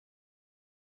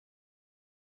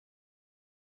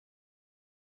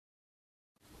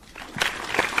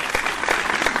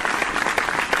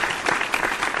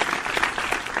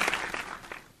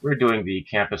We're doing the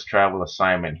campus travel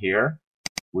assignment here.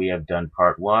 We have done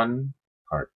part 1,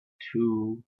 part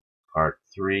 2, part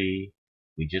 3.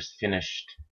 We just finished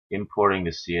importing the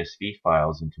CSV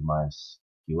files into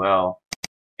MySQL,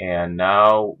 and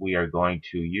now we are going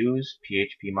to use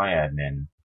phpMyAdmin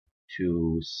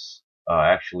to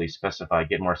actually specify,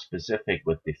 get more specific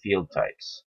with the field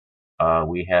types.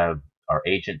 We have our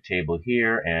agent table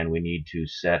here, and we need to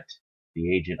set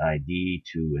the agent ID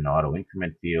to an auto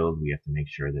increment field. We have to make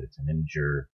sure that it's an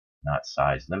integer, not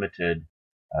size limited.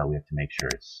 We have to make sure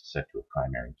it's set to a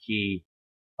primary key.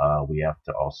 We have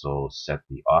to also set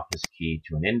the office key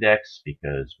to an index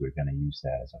because we're going to use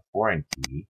that as a foreign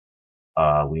key.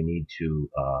 We need to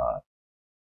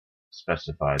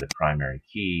specify the primary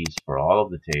keys for all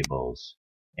of the tables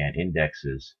and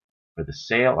indexes. For the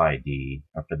sale ID,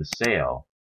 or for the sale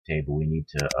table, we need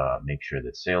to make sure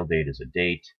that sale date is a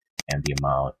date and the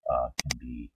amount can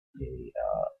be a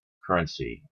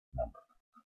currency number.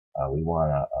 We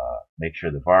want to make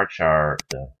sure the varchar,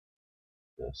 the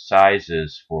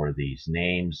sizes for these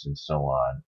names and so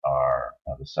on are,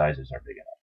 the sizes are big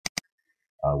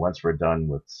enough. Once we're done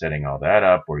with setting all that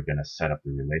up, we're going to set up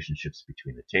the relationships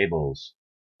between the tables.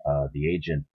 The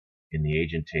agent, in the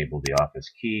agent table, the office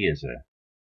key is a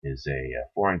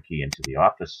foreign key into the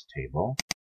office table,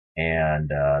 and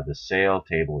the sale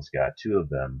table has got two of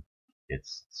them.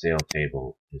 Its sale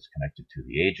table is connected to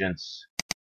the agents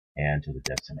and to the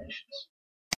destinations.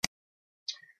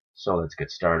 So let's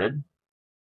get started.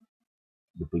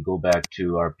 If we go back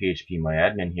to our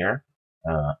phpMyAdmin here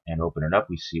and open it up,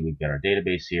 we see we've got our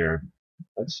database here.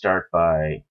 Let's start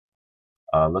by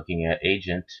looking at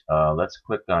agent. Let's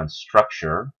click on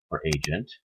structure for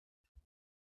agent.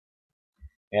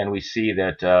 And we see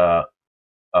that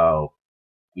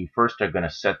we first are going to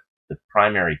set the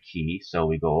primary key. So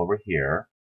we go over here,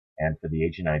 and for the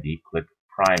agent ID, click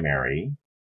primary.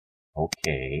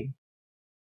 OK.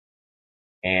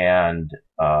 And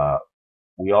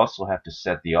we also have to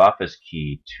set the office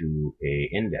key to a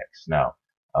index. Now,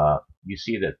 you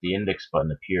see that the index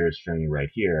button appears for me right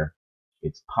here.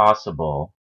 It's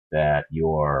possible that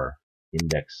your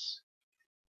index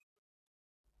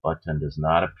button does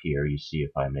not appear. You see,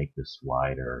 if I make this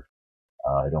wider,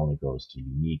 it only goes to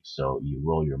unique. So you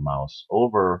roll your mouse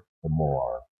over the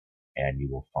more, and you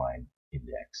will find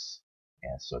index.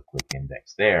 And so click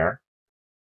index there.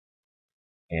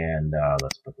 And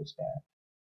let's put this back.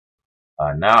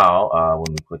 Now,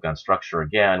 when we click on structure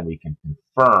again, we can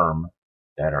confirm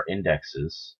that our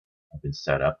indexes have been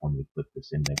set up. When we click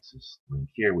this indexes link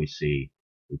here, we see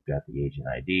we've got the agent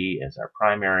ID as our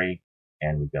primary,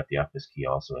 and we've got the office key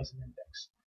also as an index.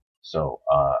 So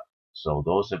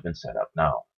those have been set up.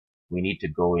 Now, we need to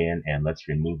go in and let's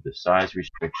remove the size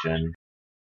restriction.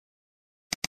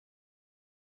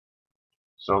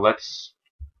 So let's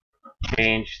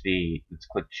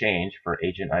click change for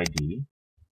agent ID.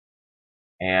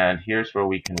 And here's where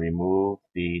we can remove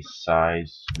the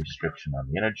size restriction on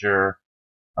the integer.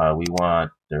 We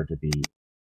want there to be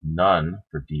none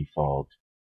for default.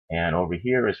 And over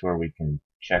here is where we can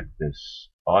check this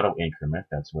auto increment.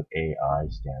 That's what AI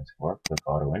stands for. Click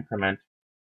auto increment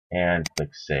and click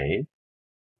save.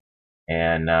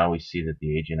 And now we see that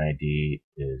the agent ID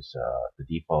is, the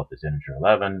default is integer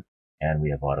 11, and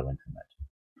we have auto increment.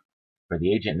 For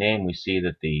the agent name, we see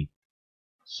that the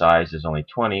size is only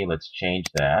 20. Let's change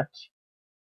that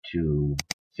to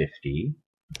 50.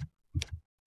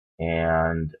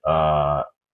 And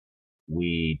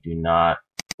we do not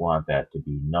want that to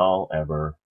be null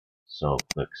ever, so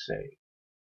click save.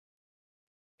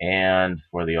 And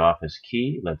for the office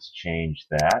key, let's change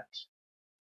that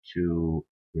to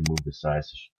remove the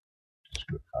size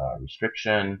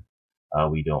restriction.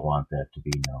 We don't want that to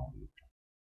be null.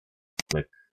 Click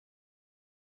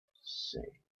save.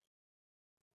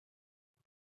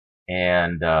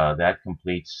 And that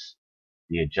completes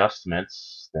the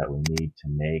adjustments that we need to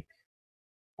make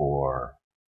for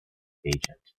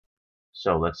agent.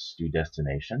 So let's do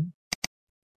destination.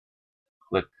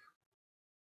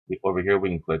 Over here we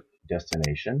can click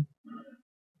destination.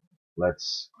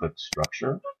 Let's click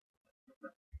structure.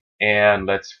 And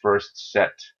let's first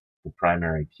set the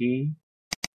primary key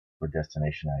for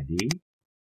destination ID.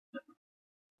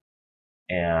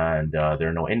 And there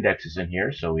are no indexes in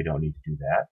here, so we don't need to do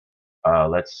that.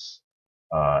 Let's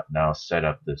now set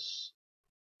up this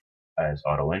as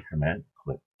auto increment.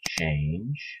 Click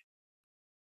change.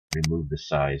 Remove the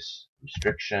size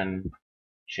restriction.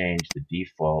 Change the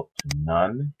default to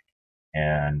none.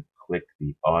 And click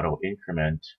the auto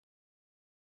increment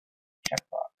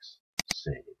checkbox.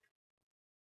 Save.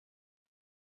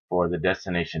 For the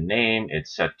destination name,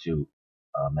 it's set to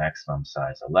maximum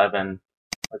size 11.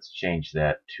 Let's change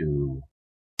that to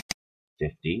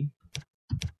 50.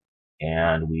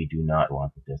 And we do not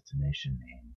want the destination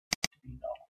name to be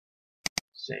null.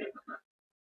 Save.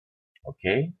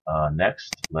 Okay,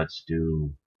 next let's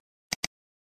do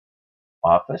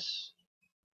Office.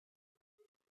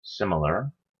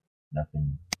 Similar,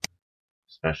 nothing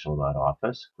special about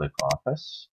Office. Click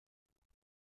Office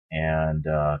and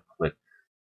click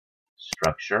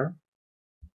Structure.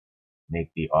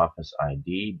 Make the Office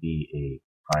ID be a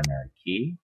primary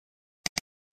key.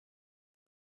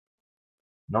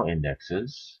 No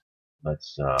indexes.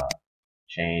 Let's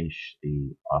change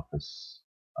the Office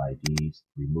IDs,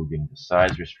 removing the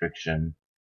size restriction.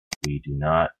 We do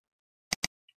not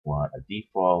want a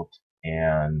default,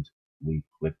 and we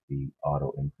click the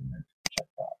auto increment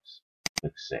checkbox.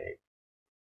 Click Save.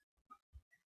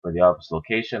 For the office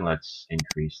location, let's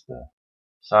increase the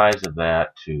size of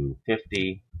that to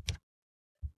 50,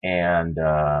 and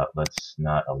let's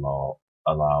not allow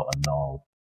a null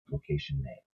location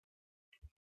name.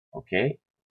 Okay,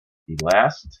 the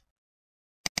last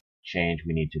change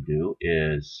we need to do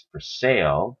is for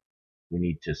sale, we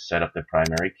need to set up the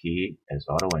primary key as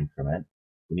auto increment.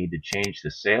 We need to change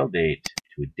the sale date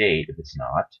to a date if it's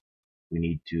not. We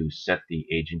need to set the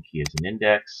agent key as an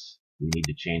index. We need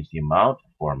to change the amount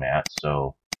format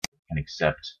so it can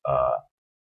accept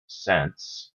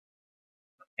cents.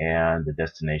 And the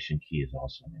destination key is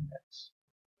also an index.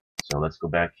 So let's go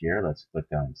back here. Let's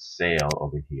click on Sale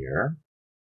over here.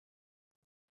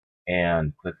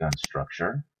 And click on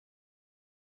Structure.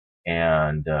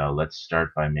 And let's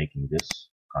start by making this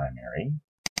primary.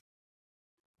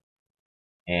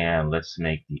 And let's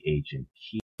make the agent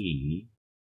key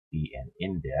be an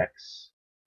index.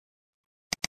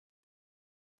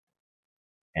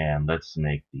 And let's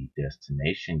make the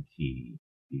destination key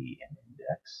be an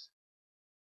index.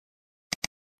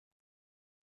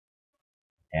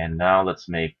 And now let's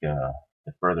make the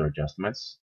further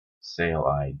adjustments. Sale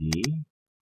ID.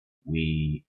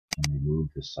 We can remove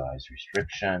the size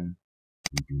restriction.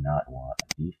 We do not want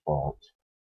a default.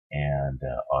 And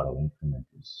auto increment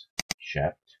is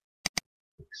checked.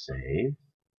 Click Save.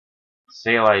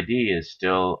 Sale ID is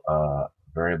still a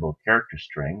variable character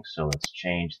string, so let's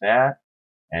change that.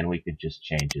 And we could just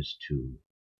change this to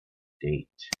date.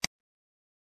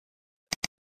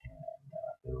 And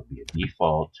there will be a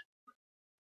default.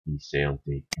 The sales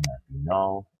date cannot be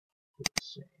null. Click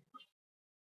Save.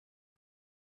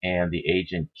 And the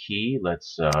agent key,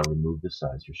 let's remove the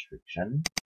size restriction.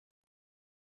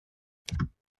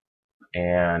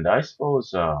 And I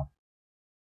suppose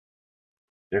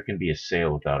there can be a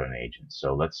sale without an agent,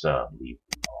 so let's leave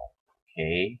null.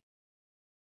 Okay.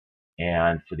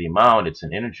 And for the amount, it's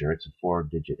an integer. It's a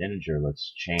 4-digit integer.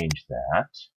 Let's change that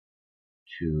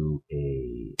to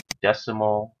a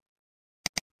decimal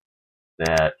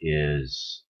that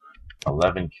is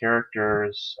 11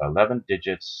 characters, 11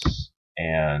 digits,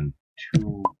 and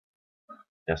 2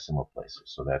 decimal places.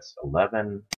 So that's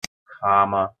 11,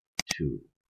 comma 2.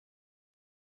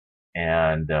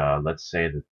 And let's say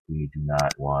that we do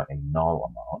not want a null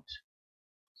amount.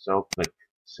 So click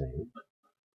Save.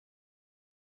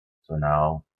 So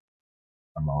now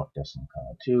amount decimal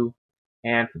comma 2.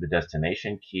 And for the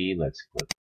destination key, let's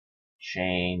click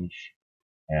Change.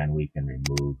 And we can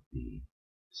remove the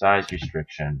size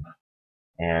restriction.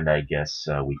 And I guess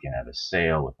we can have a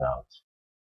sale without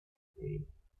a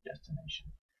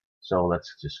destination. So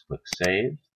let's just click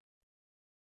Save.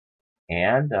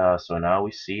 And so now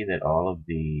we see that all of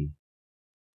the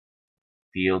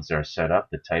fields are set up,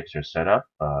 the types are set up.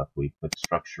 If we click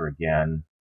Structure again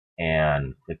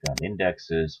and click on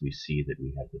Indexes, we see that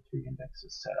we have the 3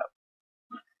 indexes set up.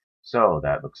 So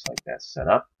that looks like that's set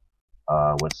up.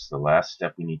 What's the last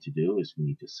step we need to do is we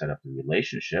need to set up the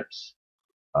relationships.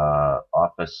 The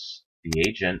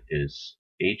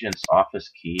agent's office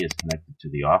key is connected to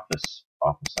the office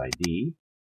ID.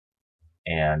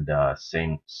 And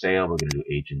sale, we're going to do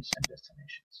agents and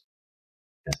destinations.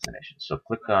 So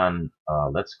click on,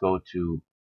 let's go to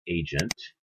agent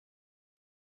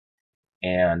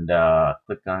and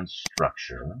click on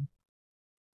structure.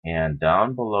 And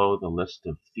down below the list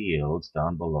of fields,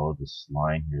 down below this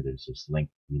line here, there's this link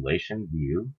relation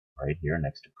view right here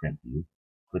next to print view.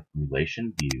 Click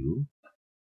relation view.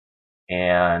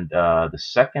 And the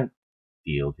second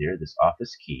field here, this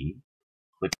office key,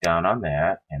 click down on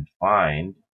that and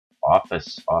find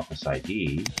office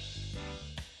ID.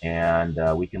 And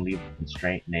we can leave the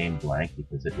constraint name blank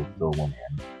because it will fill one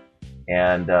in.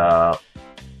 And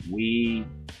we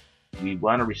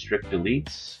want to restrict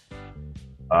deletes.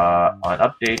 On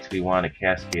updates, we want to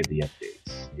cascade the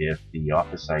updates. If the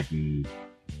office ID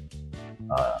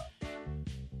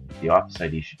the office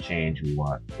ID should change, we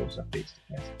want those updates to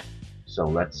cancel. So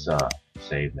let's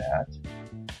save that.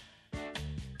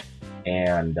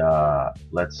 And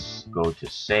let's go to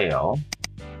Sale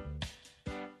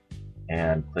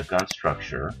and click on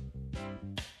Structure.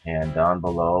 And down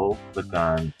below, click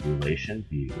on Relation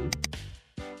View.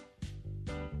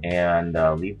 And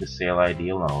leave the sale ID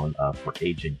alone. For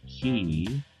agent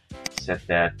key, set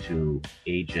that to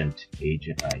agent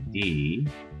ID.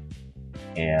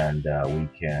 And we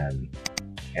can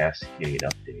cascade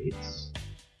updates.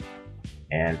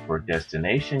 And for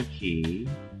destination key,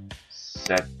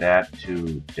 set that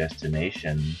to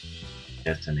destination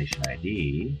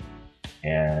ID,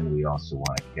 and we also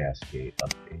want to cascade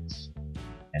updates.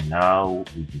 And now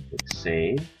we can click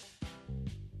Save.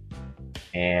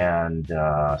 And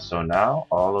so now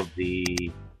all of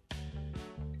the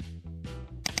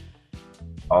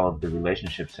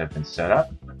relationships have been set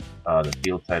up. The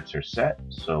field types are set.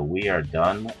 So we are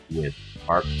done with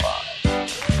part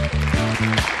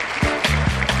 5.